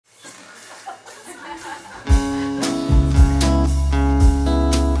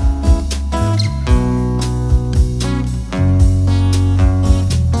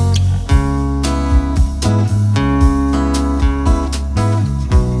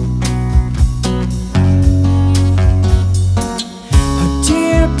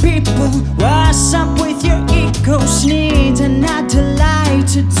What's up with your ego's needs and not to lie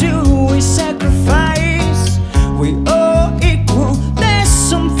to do a sacrifice? We all equal. There's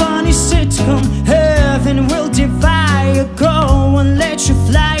some funny sitcom. Heaven will divide you. Go and let you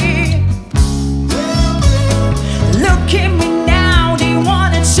fly. Look at me now. They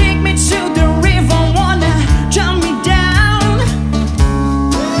wanna take me to the river, wanna jump me down,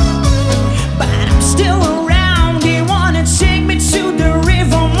 but I'm still around. They wanna take me to the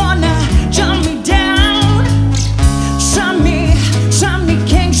river, wanna jump me down. Some me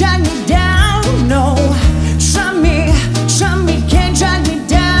can't drag me down, no. Some me can't drag me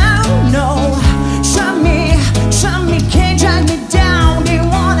down, no. Some me can't drag me down. They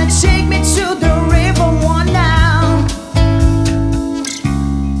wanna take me to the river, wanna.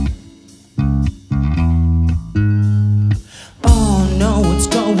 Oh no, what's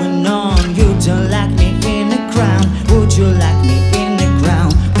going